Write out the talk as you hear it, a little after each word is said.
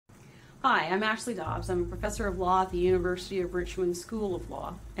Hi, I'm Ashley Dobbs. I'm a professor of law at the University of Richmond School of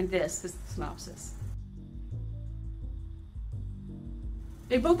Law, and this is the Synopsis.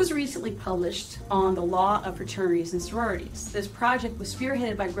 A book was recently published on the law of fraternities and sororities. This project was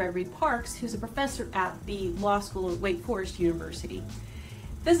spearheaded by Gregory Parks, who's a professor at the law school at Wake Forest University.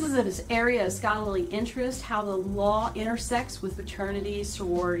 This is an area of scholarly interest, how the law intersects with fraternities,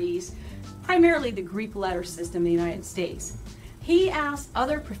 sororities, primarily the Greek letter system in the United States. He asked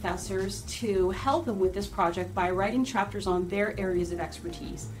other professors to help him with this project by writing chapters on their areas of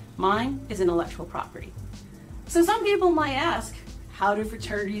expertise. Mine is intellectual property. So some people might ask, how do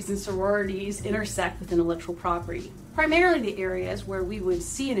fraternities and sororities intersect with intellectual property? Primarily the areas where we would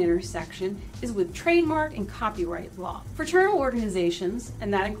see an intersection is with trademark and copyright law. Fraternal organizations,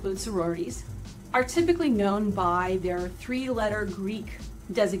 and that includes sororities, are typically known by their three-letter Greek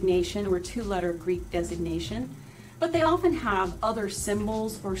designation or two-letter Greek designation, but they often have other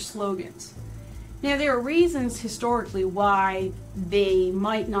symbols or slogans. Now, there are reasons historically why they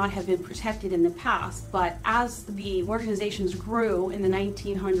might not have been protected in the past, but as the organizations grew in the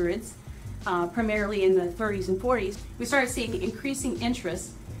 1900s, primarily in the 30s and 40s, we started seeing increasing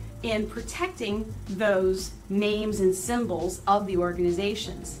interest in protecting those names and symbols of the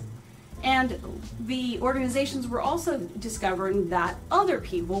organizations. And the organizations were also discovering that other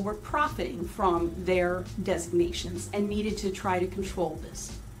people were profiting from their designations and needed to try to control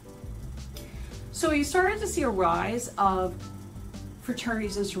this. So you started to see a rise of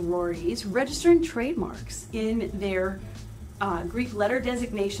fraternities and sororities registering trademarks in their Greek letter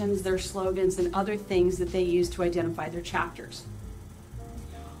designations, their slogans, and other things that they use to identify their chapters.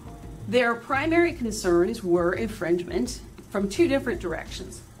 Their primary concerns were infringement from two different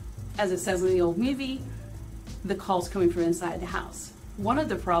directions. As it says in the old movie, the calls coming from inside the house. One of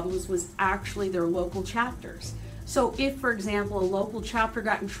the problems was actually their local chapters. So if, for example, a local chapter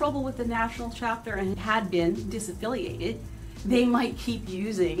got in trouble with the national chapter and had been disaffiliated, they might keep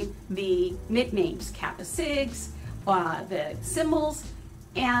using the nicknames, Kappa Sigs, the symbols,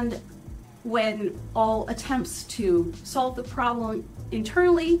 and when all attempts to solve the problem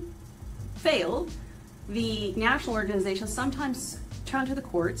internally failed, the national organization sometimes turned to the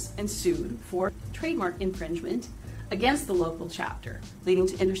courts and sued for trademark infringement against the local chapter, leading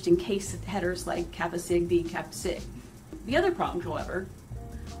to interesting case headers like Kappa Sig v. Kappa Sig. The other problem, however,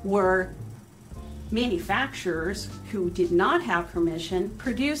 were manufacturers who did not have permission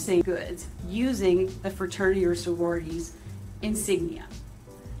producing goods using the fraternity or sorority's insignia.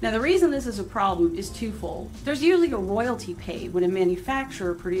 Now, the reason this is a problem is twofold. There's usually a royalty paid when a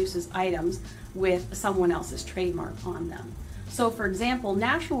manufacturer produces items with someone else's trademark on them. So, for example,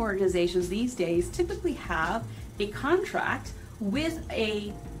 national organizations these days typically have a contract with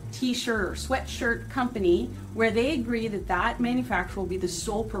a t-shirt or sweatshirt company where they agree that that manufacturer will be the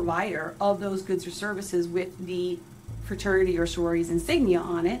sole provider of those goods or services with the fraternity or sorority's insignia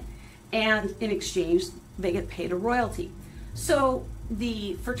on it, and in exchange they get paid a royalty. So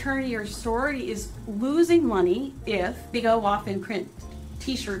the fraternity or sorority is losing money if they go off and print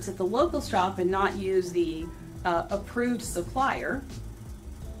t-shirts at the local shop and not use the approved supplier.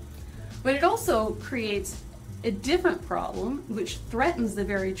 But it also creates a different problem which threatens the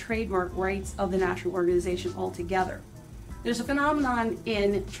very trademark rights of the national organization altogether. There's a phenomenon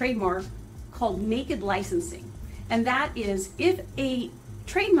in trademark called naked licensing, and that is if a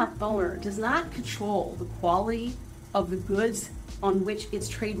trademark owner does not control the quality of the goods on which its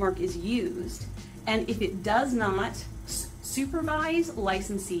trademark is used, and if it does not supervise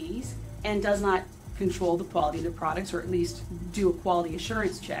licensees and does not control the quality of the products, or at least do a quality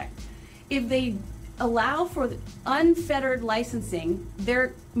assurance check, if they allow for the unfettered licensing,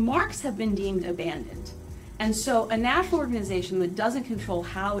 their marks have been deemed abandoned. And so a national organization that doesn't control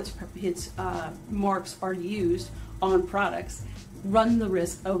how its marks are used on products run the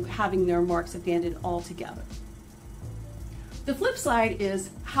risk of having their marks abandoned altogether. The flip side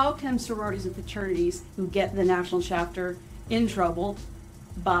is, how can sororities and fraternities who get the national chapter in trouble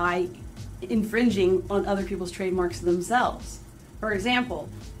by infringing on other people's trademarks themselves? For example,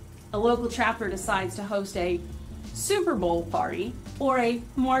 a local chapter decides to host a Super Bowl party or a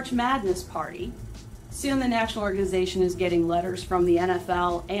March Madness party. Soon the national organization is getting letters from the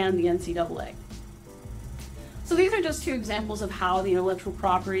NFL and the NCAA. So these are just two examples of how the intellectual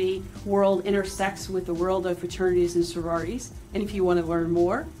property world intersects with the world of fraternities and sororities. And if you want to learn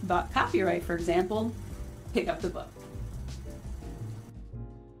more about copyright, for example, pick up the book.